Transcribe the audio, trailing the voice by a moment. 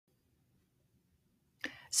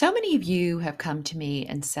So many of you have come to me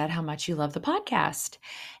and said how much you love the podcast.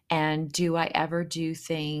 And do I ever do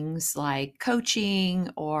things like coaching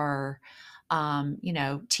or,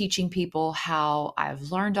 teaching people how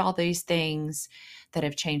I've learned all these things that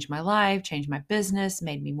have changed my life, changed my business,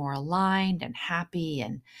 made me more aligned and happy.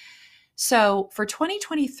 And so for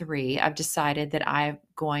 2023, I've decided that I'm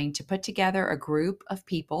going to put together a group of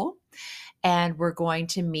people and we're going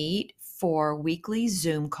to meet for weekly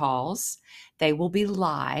Zoom calls. They will be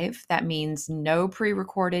live. That means no pre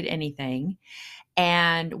recorded anything.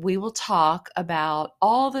 And we will talk about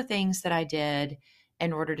all the things that I did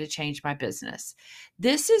in order to change my business.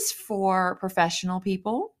 This is for professional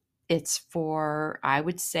people. It's for, I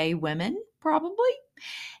would say, women probably.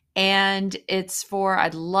 And it's for,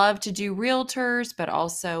 I'd love to do realtors, but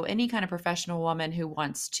also any kind of professional woman who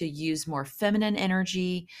wants to use more feminine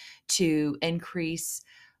energy to increase,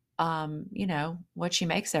 what she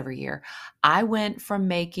makes every year. I went from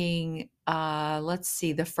making,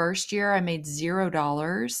 the first year I made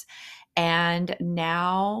 $0. And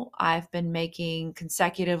now I've been making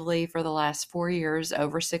consecutively for the last 4 years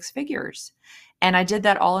over six figures. And I did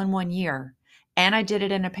that all in 1 year. And I did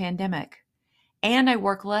it in a pandemic and I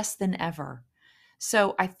work less than ever.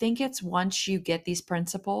 So I think it's once you get these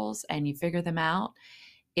principles and you figure them out,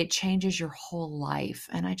 it changes your whole life.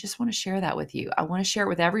 And I just want to share that with you. I want to share it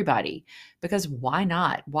with everybody because why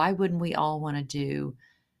not? Why wouldn't we all want to do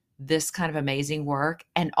this kind of amazing work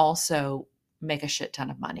and also make a shit ton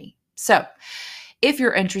of money? So if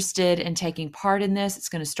you're interested in taking part in this, it's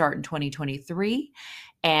going to start in 2023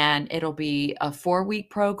 and it'll be a 4-week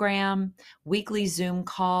program, weekly Zoom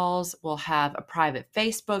calls. We'll have a private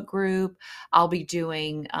Facebook group. I'll be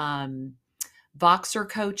doing Voxer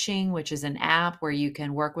coaching, which is an app where you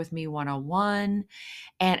can work with me one-on-one.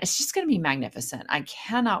 And it's just going to be magnificent. I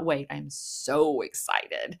cannot wait. I'm so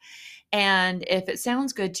excited. And if it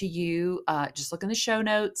sounds good to you, just look in the show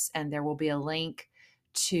notes and there will be a link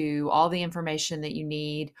to all the information that you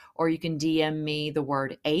need, or you can DM me the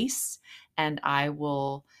word ACE and I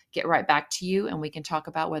will get right back to you and we can talk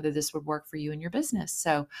about whether this would work for you and your business.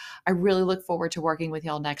 So I really look forward to working with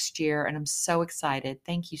y'all next year and I'm so excited.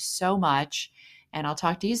 Thank you so much and I'll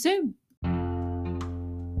talk to you soon.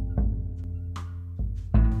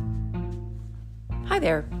 Hi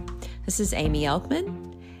there. This is Amy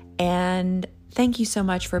Elkman and thank you so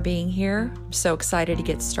much for being here. I'm so excited to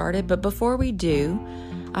get started. But before we do,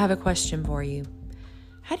 I have a question for you.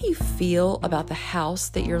 How do you feel about the house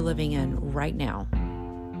that you're living in right now?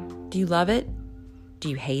 Do you love it? Do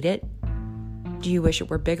you hate it? Do you wish it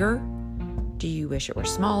were bigger? Do you wish it were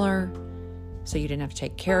smaller so you didn't have to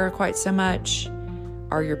take care of quite so much?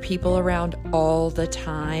 Are your people around all the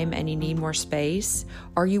time and you need more space?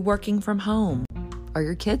 Are you working from home? Are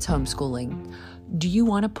your kids homeschooling? Do you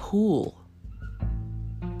want a pool?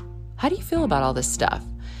 How do you feel about all this stuff?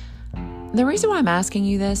 The reason why I'm asking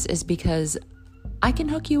you this is because I can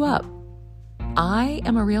hook you up. I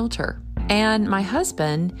am a realtor and my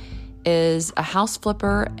husband is a house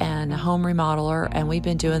flipper and a home remodeler. And we've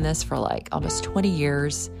been doing this for like almost 20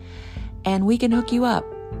 years and we can hook you up.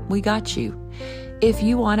 We got you. If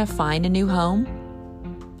you want to find a new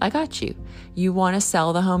home, I got you. You want to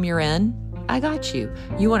sell the home you're in? I got you.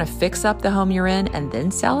 You want to fix up the home you're in and then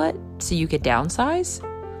sell it so you could downsize?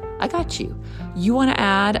 I got you. You want to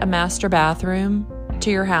add a master bathroom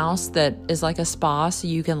to your house that is like a spa so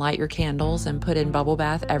you can light your candles and put in bubble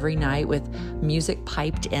bath every night with music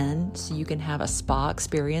piped in so you can have a spa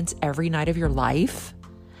experience every night of your life?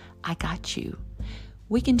 I got you.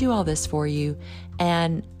 We can do all this for you.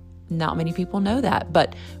 And not many people know that,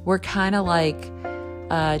 but we're kind of like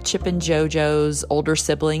Chip and JoJo's older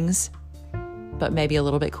siblings, but maybe a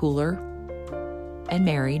little bit cooler and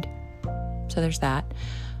married. So there's that.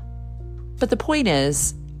 But the point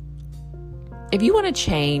is, if you want to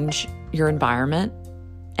change your environment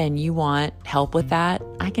and you want help with that,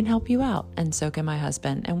 I can help you out. And so can my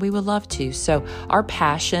husband. And we would love to. So our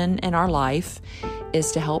passion in our life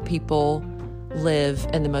is to help people live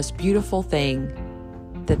in the most beautiful thing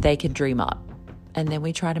that they can dream up. And then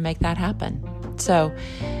we try to make that happen. So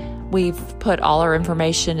we've put all our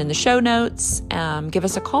information in the show notes. Give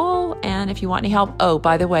us a call. And if you want any help, oh,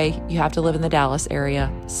 by the way, you have to live in the Dallas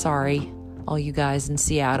area. Sorry, all you guys in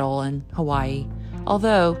Seattle and Hawaii.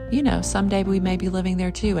 Although, someday we may be living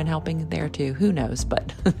there too and helping there too. Who knows?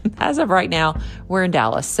 But as of right now, we're in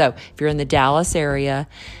Dallas. So if you're in the Dallas area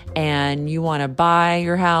and you want to buy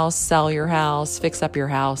your house, sell your house, fix up your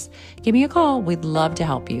house, give me a call. We'd love to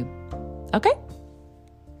help you. Okay?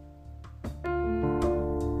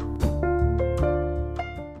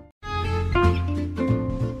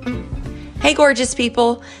 Hey, gorgeous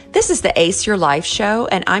people. This is the Ace Your Life show,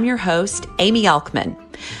 and I'm your host, Amy Elkman.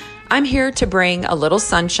 I'm here to bring a little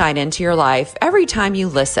sunshine into your life every time you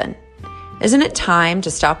listen. Isn't it time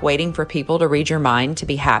to stop waiting for people to read your mind to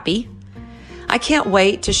be happy? I can't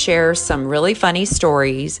wait to share some really funny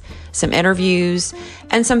stories, some interviews,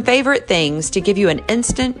 and some favorite things to give you an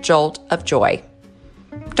instant jolt of joy.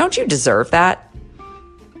 Don't you deserve that?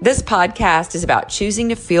 This podcast is about choosing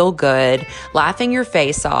to feel good, laughing your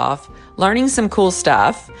face off, learning some cool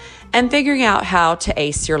stuff, and figuring out how to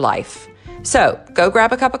ace your life. So go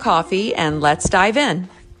grab a cup of coffee and let's dive in.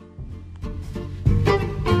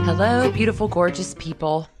 Hello, beautiful, gorgeous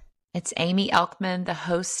people. It's Amy Elkman, the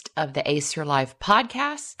host of the Ace Your Life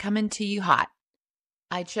podcast, coming to you hot.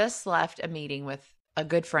 I just left a meeting with a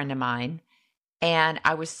good friend of mine, and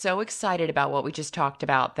I was so excited about what we just talked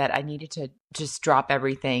about that I needed to just drop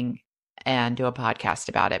everything and do a podcast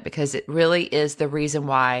about it, because it really is the reason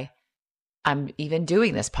why I'm even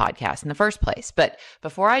doing this podcast in the first place. But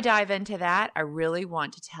before I dive into that, I really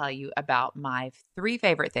want to tell you about my 3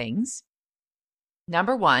 favorite things.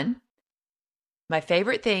 Number 1, my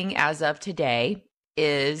favorite thing as of today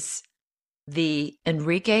is the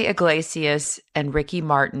Enrique Iglesias and Ricky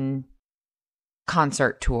Martin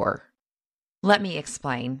concert tour. Let me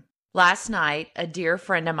explain. Last night, a dear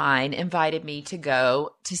friend of mine invited me to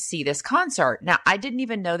go to see this concert. Now, I didn't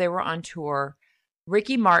even know they were on tour.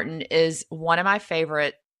 Ricky Martin is one of my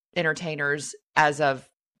favorite entertainers as of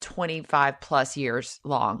 25 plus years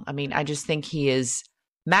long. I mean, I just think he is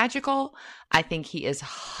magical. I think he is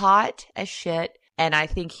hot as shit. And I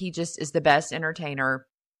think he just is the best entertainer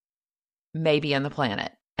maybe on the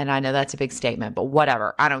planet. And I know that's a big statement, but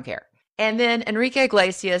whatever. I don't care. And then Enrique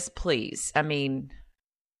Iglesias, please. I mean,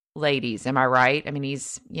 ladies, am I right? I mean,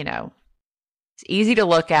 he's easy to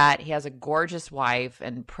look at. He has a gorgeous wife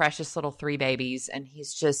and precious little 3 babies. And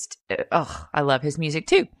he's just, I love his music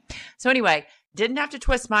too. So anyway, didn't have to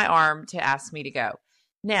twist my arm to ask me to go.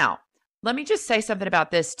 Now, let me just say something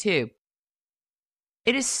about this too.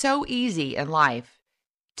 It is so easy in life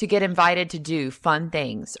to get invited to do fun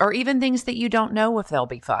things, or even things that you don't know if they'll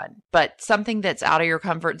be fun, but something that's out of your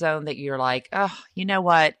comfort zone that you're like, oh, you know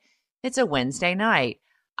what? It's a Wednesday night.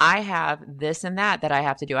 I have this and that I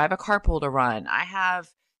have to do. I have a carpool to run. I have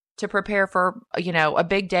to prepare for, a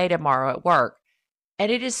big day tomorrow at work.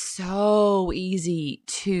 And it is so easy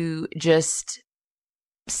to just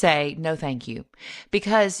say, no, thank you,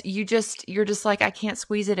 because you're just like, I can't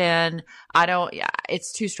squeeze it in.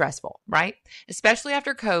 It's too stressful, right? Especially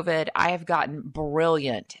after COVID, I have gotten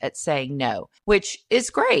brilliant at saying no, which is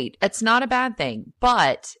great. It's not a bad thing,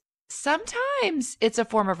 but sometimes it's a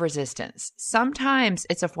form of resistance. Sometimes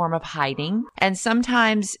it's a form of hiding. And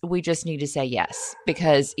sometimes we just need to say yes,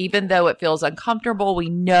 because even though it feels uncomfortable, we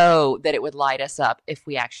know that it would light us up if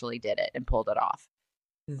we actually did it and pulled it off.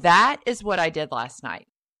 That is what I did last night.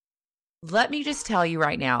 Let me just tell you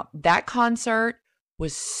right now, that concert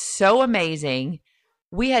was so amazing.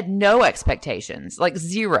 We had no expectations, like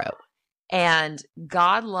zero. And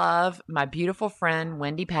God love my beautiful friend,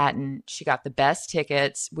 Wendy Patton. She got the best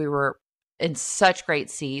tickets. We were in such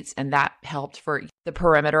great seats, and that helped for the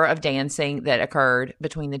perimeter of dancing that occurred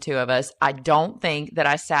between the two of us. I don't think that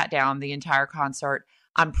I sat down the entire concert.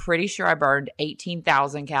 I'm pretty sure I burned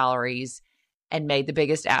 18,000 calories and made the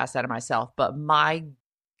biggest ass out of myself. But my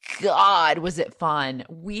God, was it fun.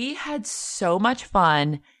 We had so much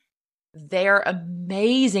fun. They're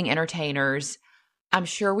amazing entertainers. I'm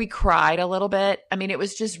sure we cried a little bit. I mean, it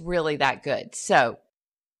was just really that good. So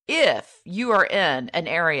if you are in an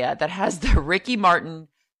area that has the Ricky Martin,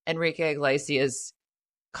 Enrique Iglesias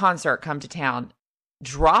concert come to town,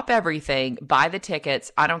 drop everything, buy the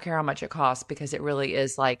tickets. I don't care how much it costs, because it really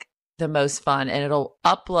is like the most fun, and it'll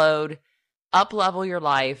up-level your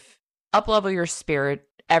life, up-level your spirit,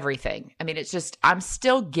 everything. I mean, it's just, I'm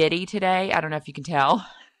still giddy today. I don't know if you can tell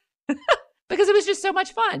because it was just so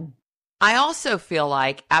much fun. I also feel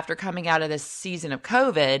like after coming out of this season of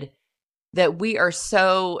COVID that we are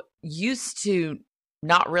so used to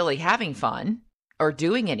not really having fun or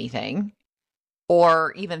doing anything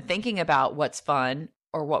or even thinking about what's fun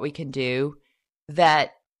or what we can do,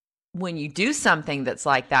 that when you do something that's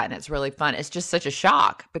like that and it's really fun, it's just such a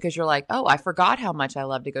shock, because you're like, oh, I forgot how much I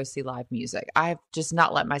love to go see live music. I've just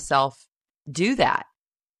not let myself do that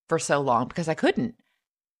for so long because I couldn't.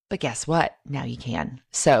 But guess what? Now you can.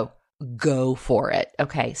 So go for it.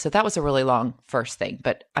 Okay. So that was a really long first thing,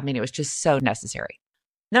 but I mean, it was just so necessary.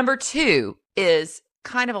 Number 2 is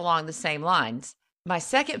kind of along the same lines. My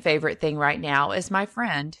second favorite thing right now is my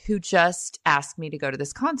friend who just asked me to go to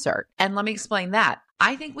this concert. And let me explain that.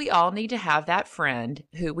 I think we all need to have that friend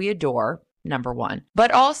who we adore, number 1, but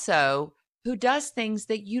also who does things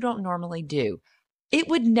that you don't normally do. It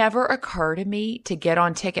would never occur to me to get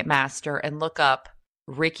on Ticketmaster and look up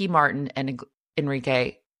Ricky Martin and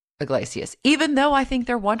Enrique Iglesias, even though I think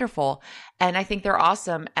they're wonderful and I think they're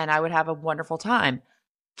awesome and I would have a wonderful time.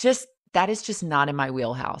 Just that is just not in my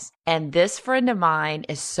wheelhouse. And this friend of mine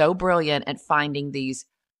is so brilliant at finding these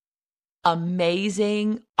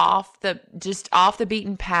amazing off the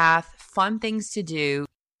beaten path, fun things to do.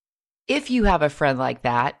 If you have a friend like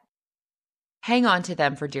that, hang on to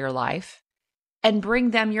them for dear life and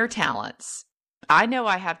bring them your talents. I know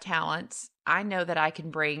I have talents. I know that I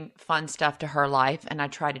can bring fun stuff to her life, and I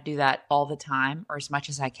try to do that all the time or as much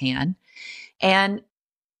as I can. And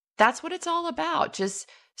that's what it's all about. Just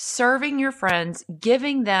serving your friends,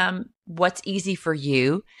 giving them what's easy for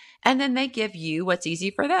you, and then they give you what's easy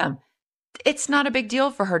for them. It's not a big deal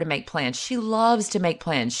for her to make plans. She loves to make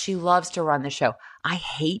plans. She loves to run the show. I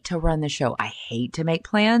hate to run the show. I hate to make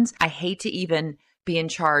plans. I hate to even be in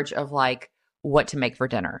charge of like what to make for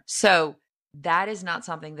dinner. So that is not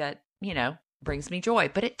something that, brings me joy,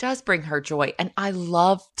 but it does bring her joy. And I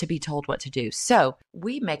love to be told what to do. So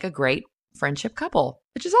we make a great friendship couple,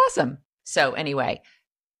 which is awesome. So anyway,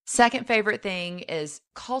 second favorite thing is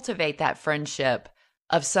cultivate that friendship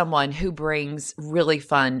of someone who brings really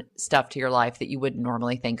fun stuff to your life that you wouldn't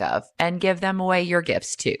normally think of, and give them away your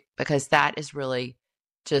gifts too, because that is really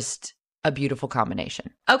just a beautiful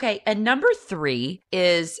combination. Okay. And number 3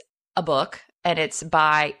 is a book, and it's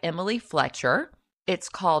by Emily Fletcher. It's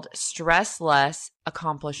called Stress Less,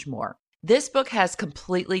 Accomplish More. This book has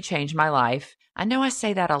completely changed my life. I know I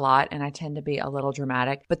say that a lot and I tend to be a little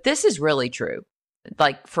dramatic, but this is really true.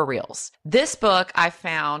 Like for reals. This book I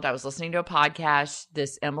was listening to a podcast.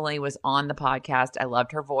 This Emily was on the podcast. I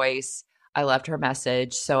loved her voice. I loved her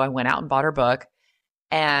message. So I went out and bought her book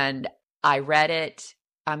and I read it.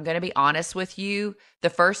 I'm going to be honest with you.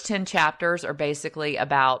 The first 10 chapters are basically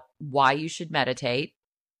about why you should meditate,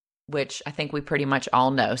 which I think we pretty much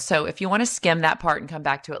all know. So if you want to skim that part and come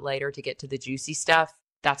back to it later to get to the juicy stuff,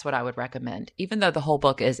 that's what I would recommend, even though the whole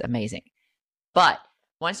book is amazing. But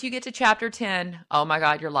once you get to chapter 10, oh my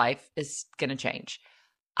God, your life is going to change.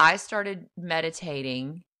 I started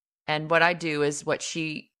meditating, and what I do is what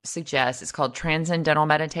she suggests. It's called transcendental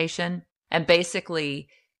meditation. And basically,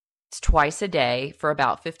 it's twice a day for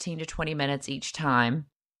about 15 to 20 minutes each time,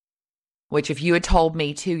 which if you had told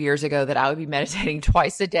me 2 years ago that I would be meditating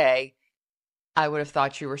twice a day, I would have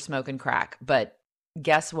thought you were smoking crack. But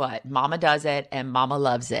guess what? Mama does it and Mama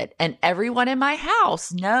loves it. And everyone in my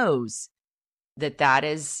house knows that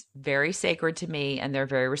is very sacred to me, and they're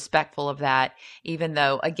very respectful of that, even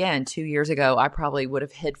though, again, 2 years ago, I probably would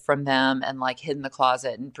have hid from them and like hid in the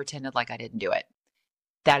closet and pretended like I didn't do it.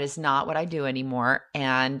 That is not what I do anymore.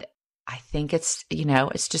 And I think it's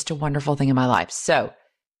just a wonderful thing in my life. So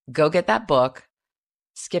go get that book,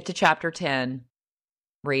 skip to chapter 10,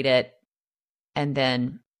 read it, and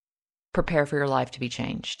then prepare for your life to be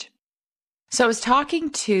changed. So I was talking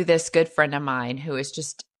to this good friend of mine who is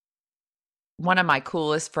just one of my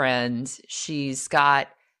coolest friends. She's got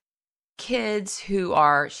kids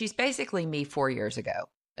she's basically me 4 years ago,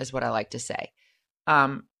 is what I like to say.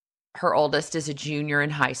 Her oldest is a junior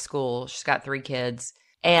in high school. She's got 3 kids.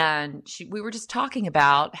 And we were just talking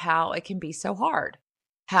about how it can be so hard,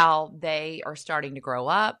 how they are starting to grow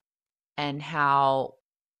up, and how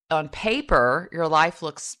on paper, your life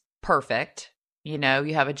looks perfect. You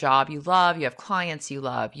have a job you love, you have clients you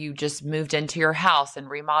love, you just moved into your house and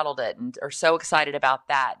remodeled it and are so excited about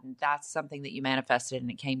that. And that's something that you manifested and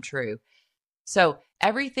it came true. So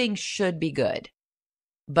everything should be good.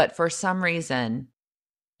 But for some reason,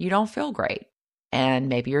 you don't feel great. And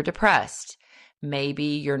maybe you're depressed. Maybe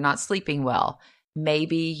you're not sleeping well.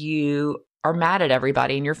 Maybe you are mad at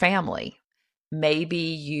everybody in your family. Maybe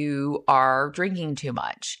you are drinking too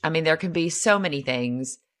much. I mean, there can be so many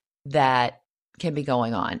things that can be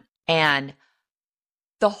going on. And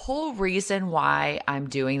the whole reason why I'm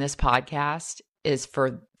doing this podcast is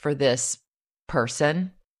for this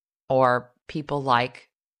person or people like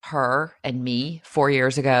her and me 4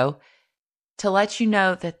 years ago, to let you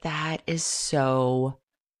know that is so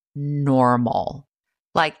normal.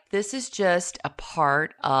 Like, this is just a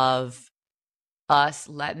part of us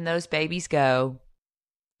letting those babies go,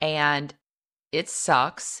 and it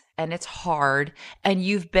sucks and it's hard, and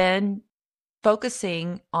you've been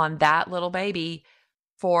focusing on that little baby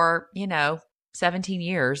for, 17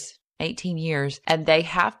 years, 18 years, and they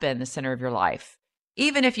have been the center of your life.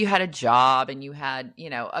 Even if you had a job and you had,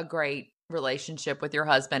 a great relationship with your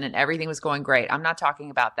husband and everything was going great. I'm not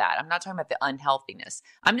talking about that. I'm not talking about the unhealthiness.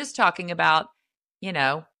 I'm just talking about,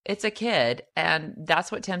 it's a kid. And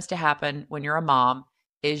that's what tends to happen when you're a mom,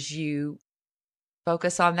 is you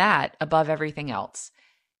focus on that above everything else.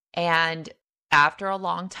 And after a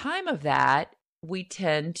long time of that, we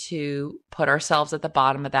tend to put ourselves at the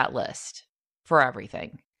bottom of that list for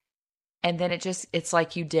everything. And then it's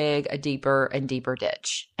like you dig a deeper and deeper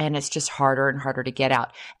ditch, and it's just harder and harder to get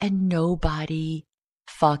out. And nobody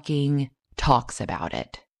fucking talks about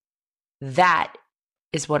it. That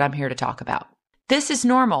is what I'm here to talk about. This is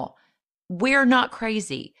normal. We're not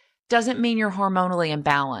crazy. Doesn't mean you're hormonally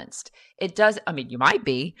imbalanced. It does, I mean, you might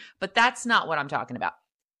be, but that's not what I'm talking about.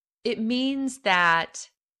 It means that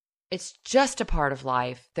it's just a part of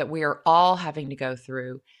life that we are all having to go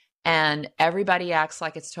through, and everybody acts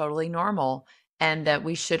like it's totally normal, and that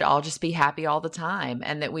we should all just be happy all the time,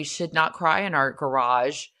 and that we should not cry in our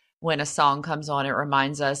garage when a song comes on. It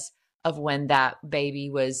reminds us of when that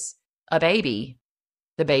baby was a baby,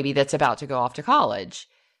 the baby that's about to go off to college.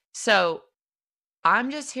 So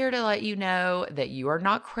I'm just here to let you know that you are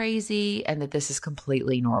not crazy and that this is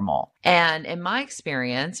completely normal. And in my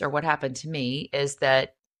experience, or what happened to me, is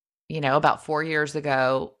that, about 4 years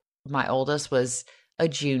ago, my oldest was a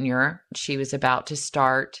junior. She was about to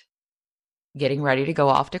start getting ready to go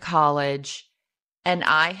off to college. And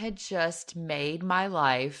I had just made my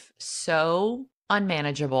life so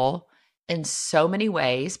unmanageable in so many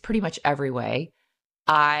ways, pretty much every way.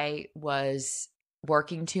 I was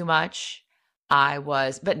working too much.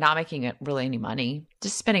 But not making it really any money,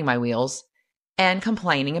 just spinning my wheels and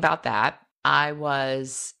complaining about that. I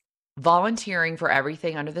was volunteering for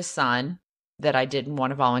everything under the sun that I didn't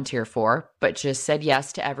want to volunteer for, but just said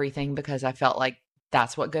yes to everything because I felt like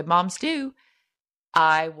that's what good moms do.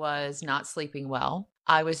 I was not sleeping well.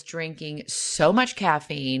 I was drinking so much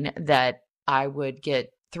caffeine that I would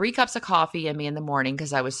get 3 cups of coffee in me in the morning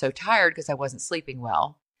because I was so tired because I wasn't sleeping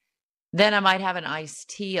well. Then I might have an iced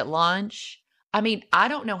tea at lunch. I mean, I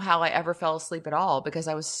don't know how I ever fell asleep at all because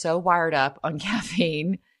I was so wired up on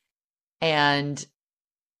caffeine and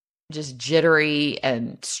just jittery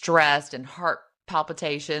and stressed and heart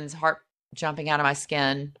palpitations, heart jumping out of my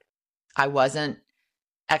skin. I wasn't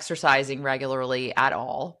exercising regularly at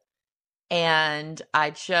all. And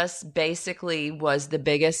I just basically was the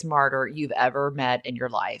biggest martyr you've ever met in your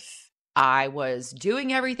life. I was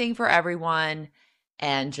doing everything for everyone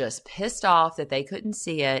and just pissed off that they couldn't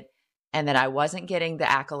see it, and that I wasn't getting the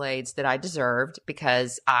accolades that I deserved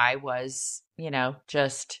because I was,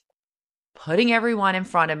 just putting everyone in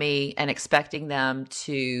front of me and expecting them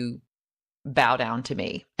to bow down to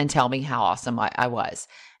me and tell me how awesome I was.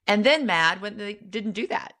 And then mad when they didn't do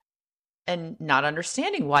that, and not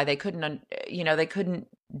understanding why they couldn't, they couldn't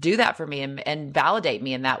do that for me and validate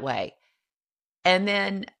me in that way. And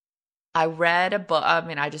then I read a book. I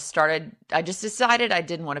mean, I just decided I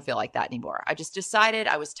didn't want to feel like that anymore. I just decided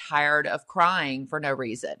I was tired of crying for no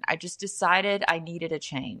reason. I just decided I needed a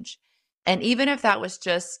change. And even if that was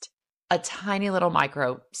just a tiny little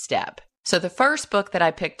micro step. So the first book that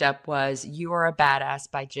I picked up was You Are a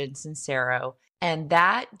Badass by Jen Sincero. And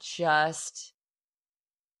that just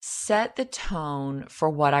set the tone for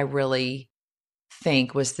what I really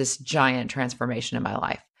think was this giant transformation in my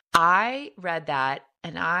life. I read that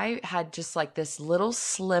and I had just like this little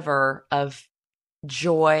sliver of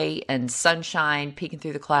joy and sunshine peeking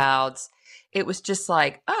through the clouds. It was just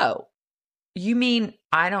like, oh, you mean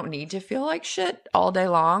I don't need to feel like shit all day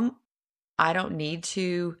long? I don't need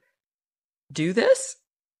to do this?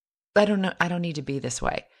 I don't know. I don't need to be this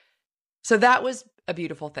way. So that was a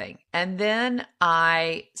beautiful thing. And then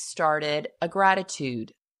I started a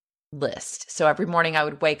gratitude list. So every morning I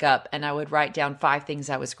would wake up and I would write down 5 things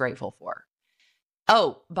I was grateful for.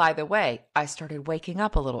 Oh, by the way, I started waking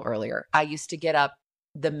up a little earlier. I used to get up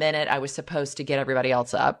the minute I was supposed to get everybody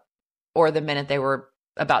else up, or the minute they were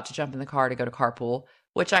about to jump in the car to go to carpool,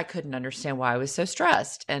 which I couldn't understand why I was so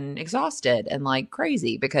stressed and exhausted and like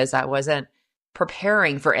crazy because I wasn't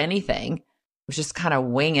preparing for anything. I was just kind of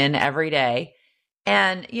winging every day.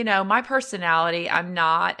 And, my personality, I'm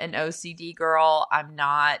not an OCD girl. I'm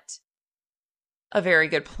not a very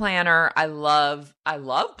good planner. I love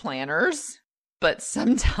planners, but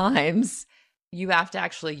sometimes you have to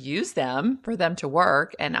actually use them for them to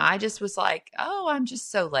work. And I just was like, oh, I'm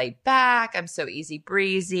just so laid back. I'm so easy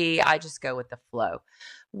breezy. I just go with the flow.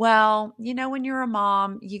 Well, when you're a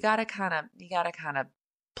mom, you gotta kind of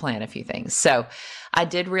plan a few things. So I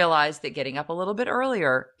did realize that getting up a little bit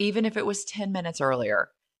earlier, even if it was 10 minutes earlier,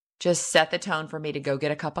 just set the tone for me to go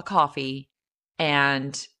get a cup of coffee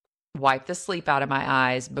and wipe the sleep out of my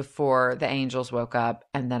eyes before the angels woke up.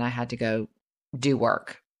 And then I had to go do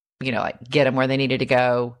work, like get them where they needed to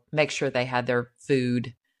go, make sure they had their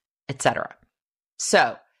food, etc.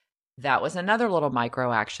 So that was another little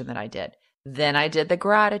micro action that I did. Then I did the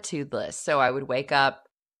gratitude list. So I would wake up,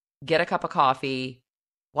 get a cup of coffee,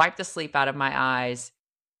 wipe the sleep out of my eyes,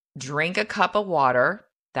 drink a cup of water.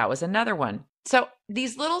 That was another one. So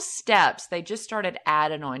these little steps, they just started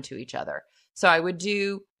adding on to each other. So I would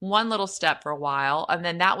do one little step for a while, and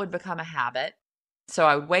then that would become a habit. So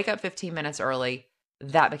I would wake up 15 minutes early.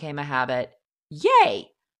 That became a habit.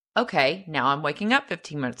 Yay. Okay, now I'm waking up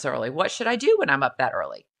 15 minutes early. What should I do when I'm up that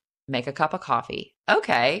early? Make a cup of coffee.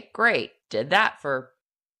 Okay, great. Did that for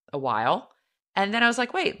a while. And then I was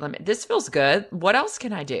like, wait, this feels good. What else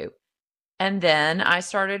can I do? And then I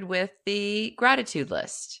started with the gratitude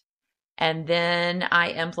list. And then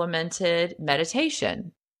I implemented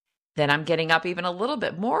meditation. Then I'm getting up even a little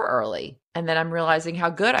bit more early. And then I'm realizing how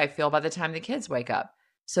good I feel by the time the kids wake up.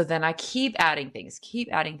 So then I keep adding things.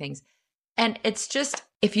 And it's just,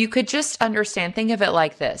 if you could just understand, think of it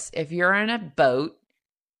like this. If you're in a boat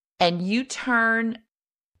and you turn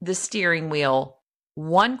the steering wheel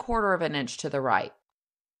 1/4 of an inch to the right,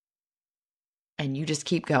 and you just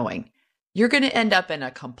keep going, you're going to end up in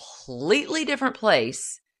a completely different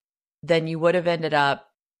place than you would have ended up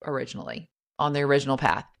originally on the original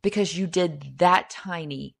path, because you did that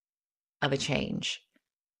tiny of a change.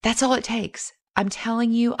 That's all it takes. I'm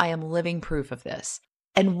telling you, I am living proof of this.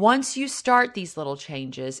 And once you start these little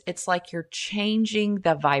changes, it's like you're changing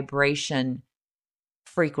the vibration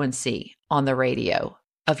frequency on the radio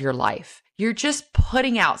of your life. You're just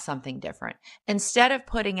putting out something different. Instead of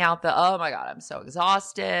putting out the, oh my God, I'm so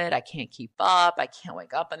exhausted. I can't keep up. I can't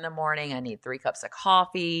wake up in the morning. I need 3 cups of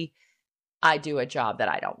coffee. I do a job that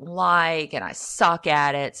I don't like and I suck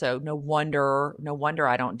at it. So no wonder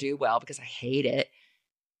I don't do well because I hate it.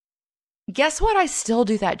 Guess what? I still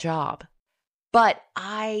do that job, but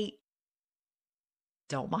I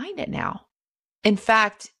don't mind it now. In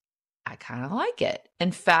fact, I kind of like it.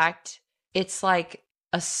 In fact, it's like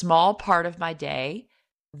a small part of my day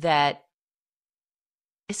that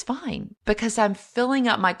is fine because I'm filling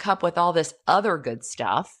up my cup with all this other good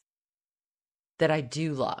stuff that I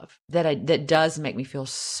do love, that does make me feel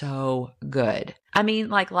so good. I mean,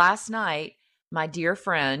 like last night, my dear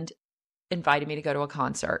friend invited me to go to a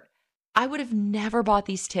concert. I would have never bought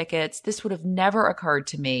these tickets. This would have never occurred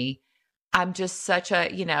to me. I'm just such a,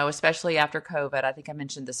 especially after COVID, I think I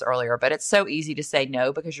mentioned this earlier, but it's so easy to say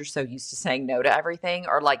no because you're so used to saying no to everything,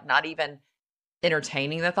 or like not even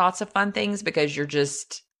entertaining the thoughts of fun things because you're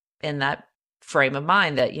just in that frame of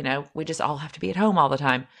mind that, we just all have to be at home all the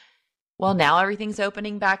time. Well, now everything's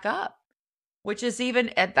opening back up, which is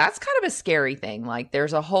that's kind of a scary thing. Like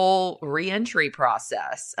there's a whole reentry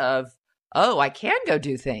process of, oh, I can go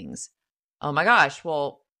do things. Oh my gosh.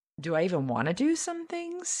 Well, do I even want to do some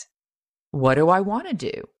things? What do I want to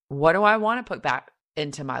do? What do I want to put back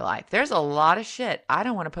into my life? There's a lot of shit I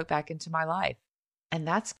don't want to put back into my life. And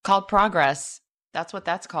that's called progress. That's what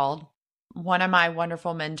that's called. One of my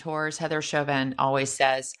wonderful mentors, Heather Chauvin, always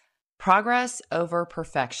says, progress over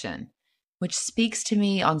perfection, which speaks to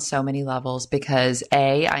me on so many levels because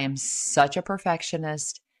I am such a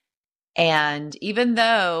perfectionist. And even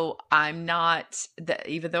though I'm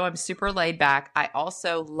super laid back, I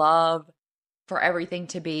also love for everything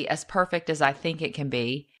to be as perfect as I think it can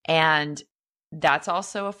be. And that's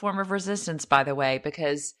also a form of resistance, by the way,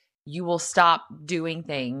 because you will stop doing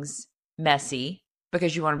things messy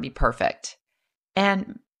because you want to be perfect.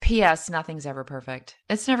 And P.S., nothing's ever perfect.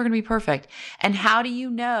 It's never going to be perfect. And how do you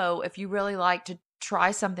know if you really like to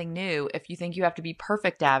try something new if you think you have to be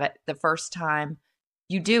perfect at it the first time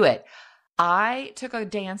you do it? I took a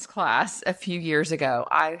dance class a few years ago.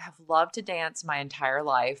 I have loved to dance my entire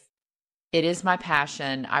life. It is my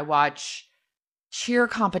passion. I watch cheer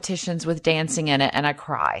competitions with dancing in it and I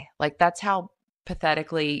cry. Like that's how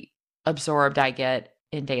pathetically absorbed I get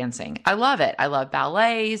in dancing. I love it. I love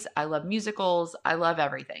ballets. I love musicals. I love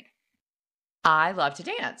everything. I love to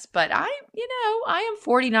dance, but I am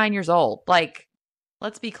 49 years old. Like,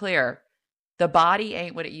 let's be clear. The body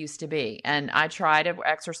ain't what it used to be. And I try to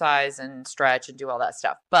exercise and stretch and do all that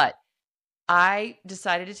stuff. But I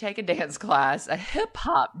decided to take a dance class, a hip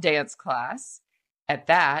hop dance class at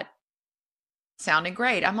that. Sounded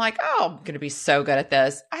great. I'm like, oh, I'm going to be so good at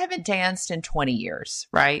this. I haven't danced in 20 years,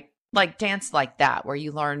 right? Like dance like that, where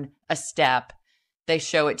you learn a step. They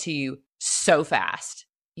show it to you so fast.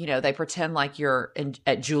 They pretend like you're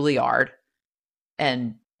at Juilliard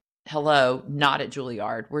and hello, not at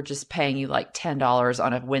Juilliard. We're just paying you like $10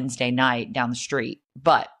 on a Wednesday night down the street.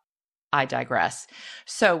 But I digress.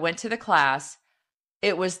 So went to the class.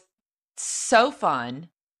 It was so fun.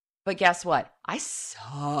 But guess what? I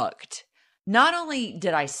sucked. Not only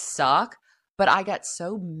did I suck, But I got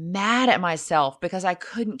so mad at myself because I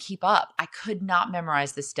couldn't keep up. I could not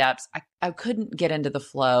memorize the steps. I couldn't get into the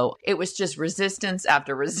flow. It was just resistance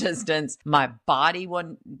after resistance. My body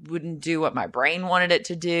wouldn't do what my brain wanted it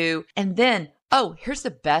to do. And then, oh, here's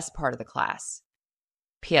the best part of the class.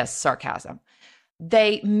 P.S. Sarcasm.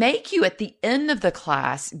 They make you at the end of the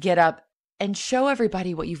class get up and show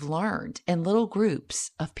everybody what you've learned in little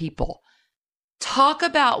groups of people. Talk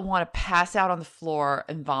about want to pass out on the floor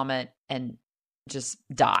and vomit and just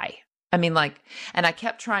die. I mean, and I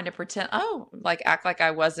kept trying to pretend, act like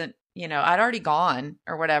I wasn't, I'd already gone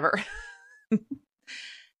or whatever.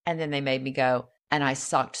 And then they made me go, and I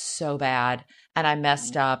sucked so bad and I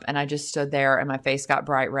messed up and I just stood there and my face got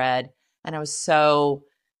bright red and I was so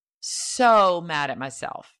mad at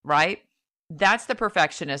myself, right? That's the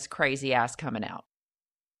perfectionist crazy ass coming out.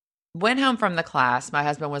 Went home from the class. My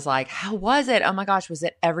husband was like, how was it? Oh my gosh, was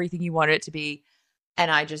it everything you wanted it to be? And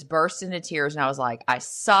I just burst into tears and I was like, I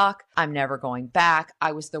suck. I'm never going back.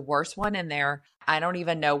 I was the worst one in there. I don't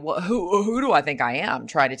even know who do I think I am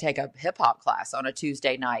trying to take a hip hop class on a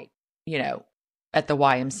Tuesday night, at the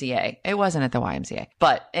YMCA. It wasn't at the YMCA,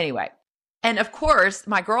 but anyway. And of course,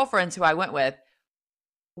 my girlfriends who I went with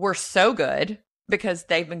were so good because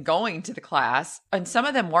they've been going to the class, and some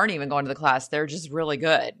of them weren't even going to the class. They're just really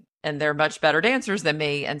good and they're much better dancers than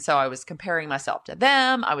me. And so I was comparing myself to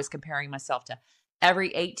them. I was comparing myself to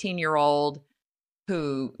every 18-year-old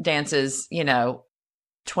who dances,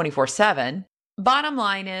 24/7. Bottom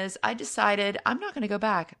line is I decided I'm not going to go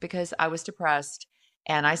back because I was depressed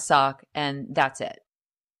and I suck and that's it.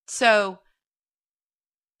 So,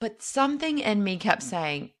 but something in me kept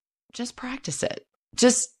saying, just practice it.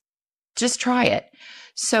 Just try it.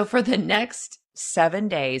 So for the next 7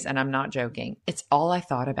 days, and I'm not joking, it's all I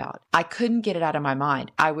thought about. I couldn't get it out of my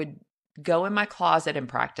mind. I would go in my closet and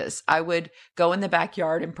practice. I would go in the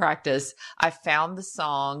backyard and practice. I found the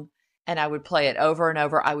song and I would play it over and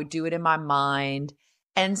over. I would do it in my mind.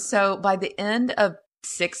 And so by the end of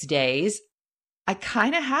 6 days, I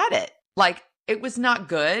kind of had it. It was not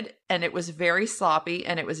good and it was very sloppy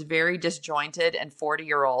and it was very disjointed and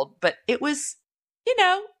 40-year-old, but it was,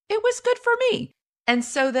 it was good for me. And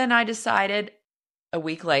so then I decided a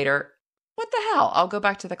week later, what the hell? I'll go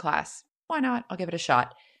back to the class. Why not? I'll give it a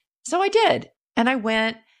shot. So I did. And I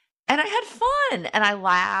went and I had fun and I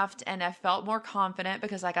laughed and I felt more confident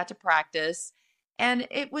because I got to practice. And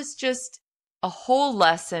it was just a whole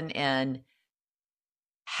lesson in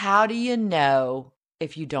how do you know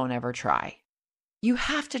if you don't ever try? You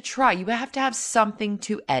have to try. You have to have something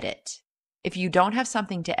to edit. If you don't have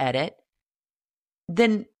something to edit,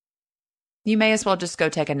 then you may as well just go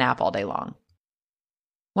take a nap all day long.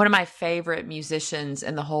 One of my favorite musicians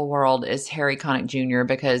in the whole world is Harry Connick Jr.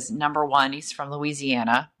 because number one, he's from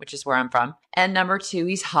Louisiana, which is where I'm from. And number two,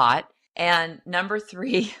 he's hot. And number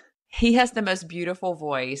three, he has the most beautiful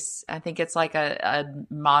voice. I think it's like a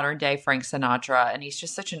modern day Frank Sinatra. And he's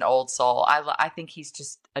just such an old soul. I think he's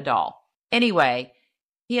just a doll. Anyway,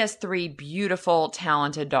 he has 3 beautiful,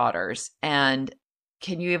 talented daughters. And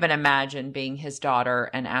can you even imagine being his daughter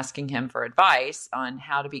and asking him for advice on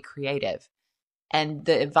how to be creative? And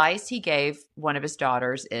the advice he gave one of his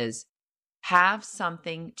daughters is have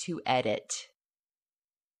something to edit.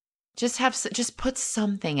 Just put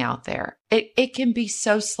something out there. It can be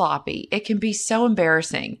so sloppy. It can be so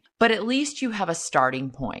embarrassing, but at least you have a starting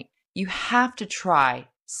point. You have to try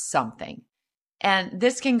something. And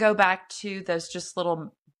this can go back to those just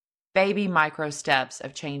little baby micro steps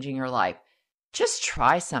of changing your life. Just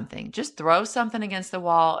try something. Just throw something against the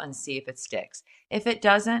wall and see if it sticks. If it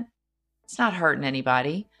doesn't, it's not hurting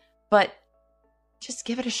anybody, but just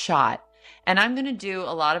give it a shot. And I'm going to do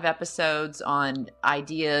a lot of episodes on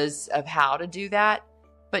ideas of how to do that.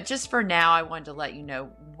 But just for now, I wanted to let you know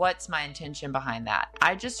what's my intention behind that.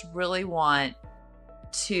 I just really want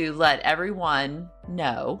to let everyone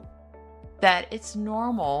know that it's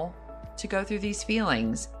normal to go through these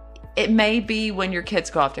feelings. It may be when your kids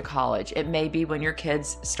go off to college. It may be when your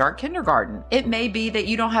kids start kindergarten. It may be that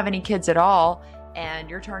you don't have any kids at all and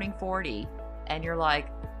you're turning 40 and you're like,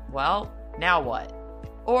 well, now what?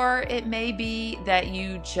 Or it may be that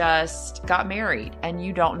you just got married and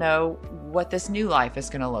you don't know what this new life is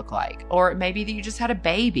going to look like. Or it may be that you just had a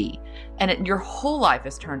baby and your whole life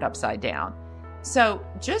is turned upside down. So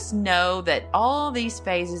just know that all these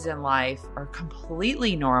phases in life are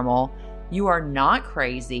completely normal. You are not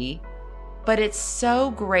crazy, but it's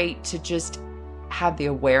so great to just have the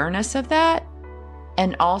awareness of that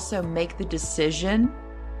and also make the decision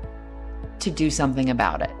to do something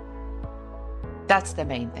about it. That's the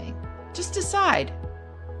main thing. Just decide.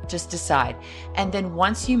 Just decide. And then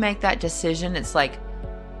once you make that decision, it's like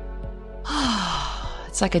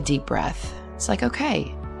It's like a deep breath. It's like,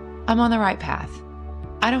 okay, I'm on the right path.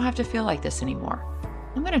 I don't have to feel like this anymore.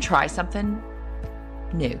 I'm going to try something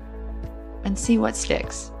new and see what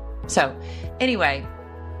sticks. So anyway,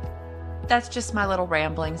 that's just my little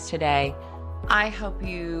ramblings today. I hope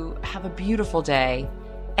you have a beautiful day.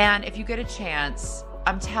 And if you get a chance,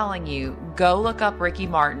 I'm telling you, go look up Ricky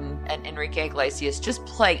Martin and Enrique Iglesias. Just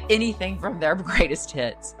play anything from their greatest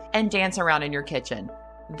hits and dance around in your kitchen.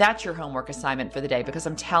 That's your homework assignment for the day, because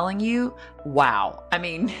I'm telling you, wow. I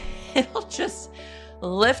mean, it'll just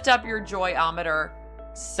lift up your joyometer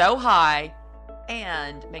so high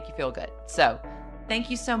and make you feel good. So thank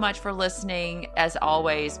you so much for listening. As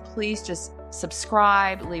always, please just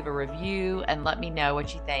subscribe, leave a review, and let me know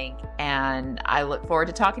what you think. And I look forward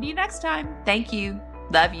to talking to you next time. Thank you.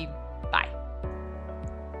 Love you. Bye.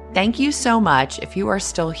 Thank you so much, if you are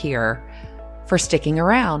still here, for sticking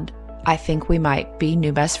around. I think we might be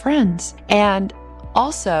new best friends. And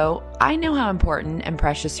also, I know how important and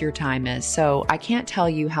precious your time is, so I can't tell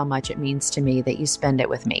you how much it means to me that you spend it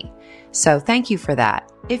with me. So thank you for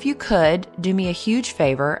that. If you could, do me a huge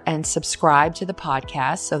favor and subscribe to the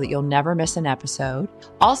podcast so that you'll never miss an episode.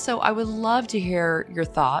 Also, I would love to hear your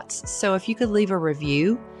thoughts, so if you could leave a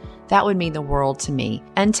review, that would mean the world to me.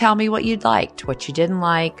 And tell me what you'd liked, what you didn't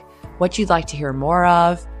like, what you'd like to hear more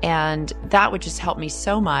of, and that would just help me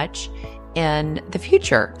so much in the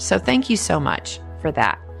future. So thank you so much for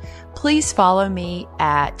that. Please follow me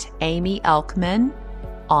at Amy Elkman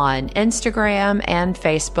on Instagram and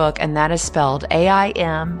Facebook, and that is spelled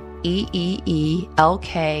AIMEEELKMAN.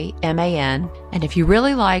 And if you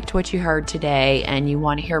really liked what you heard today and you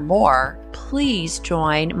want to hear more, please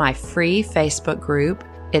join my free Facebook group.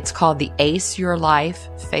 It's called the Ace Your Life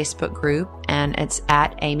Facebook group, and it's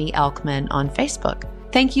at Amy Elkman on Facebook.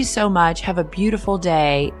 Thank you so much. Have a beautiful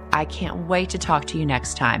day. I can't wait to talk to you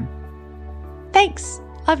next time. Thanks.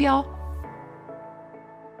 Love y'all.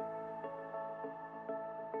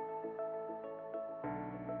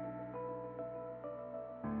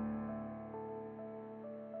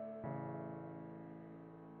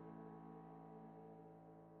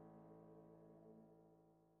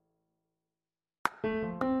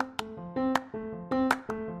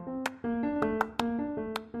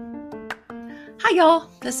 Hi, y'all.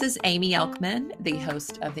 This is Amy Elkman, the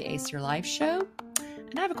host of the Ace Your Life show.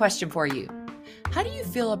 And I have a question for you. How do you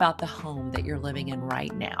feel about the home that you're living in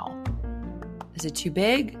right now? Is it too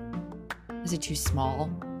big? Is it too small?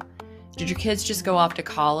 Did your kids just go off to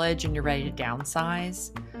college and you're ready to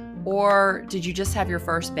downsize? Or did you just have your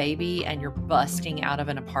first baby and you're busting out of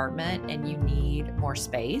an apartment and you need more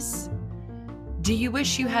space? Do you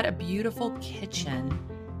wish you had a beautiful kitchen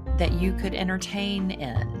that you could entertain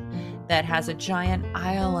in, that has a giant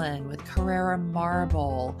island with Carrara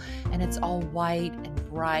marble, and it's all white and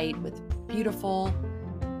bright with beautiful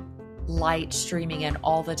light streaming in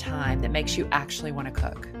all the time that makes you actually want to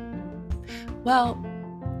cook? Well,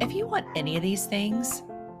 if you want any of these things,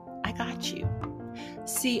 I got you.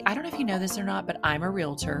 See, I don't know if you know this or not, but I'm a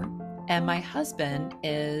realtor, and my husband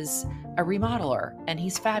is a remodeler, and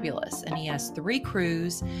he's fabulous. And he has 3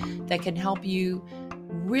 crews that can help you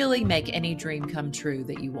really make any dream come true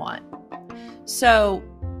that you want. So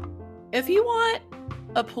if you want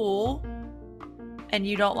a pool and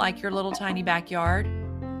you don't like your little tiny backyard,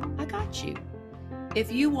 I got you.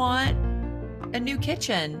 If you want a new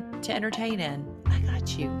kitchen to entertain in, I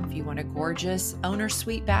got you. If you want a gorgeous owner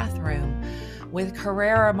suite bathroom with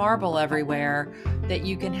Carrara marble everywhere that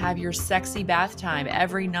you can have your sexy bath time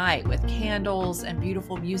every night with candles and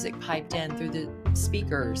beautiful music piped in through the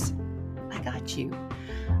speakers, I got you.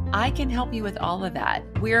 I can help you with all of that.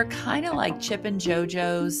 We're kind of like Chip and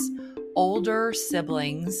JoJo's older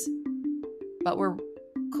siblings, but we're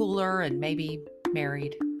cooler and maybe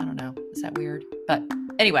married. I don't know. Is that weird? But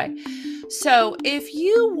anyway, so if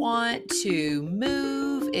you want to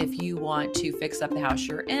move, if you want to fix up the house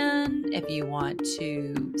you're in, if you want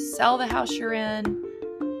to sell the house you're in,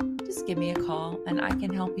 just give me a call and I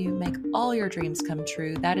can help you make all your dreams come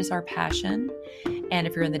true. That is our passion. And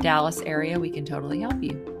if you're in the Dallas area, we can totally help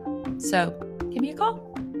you. So give me a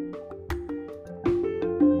call.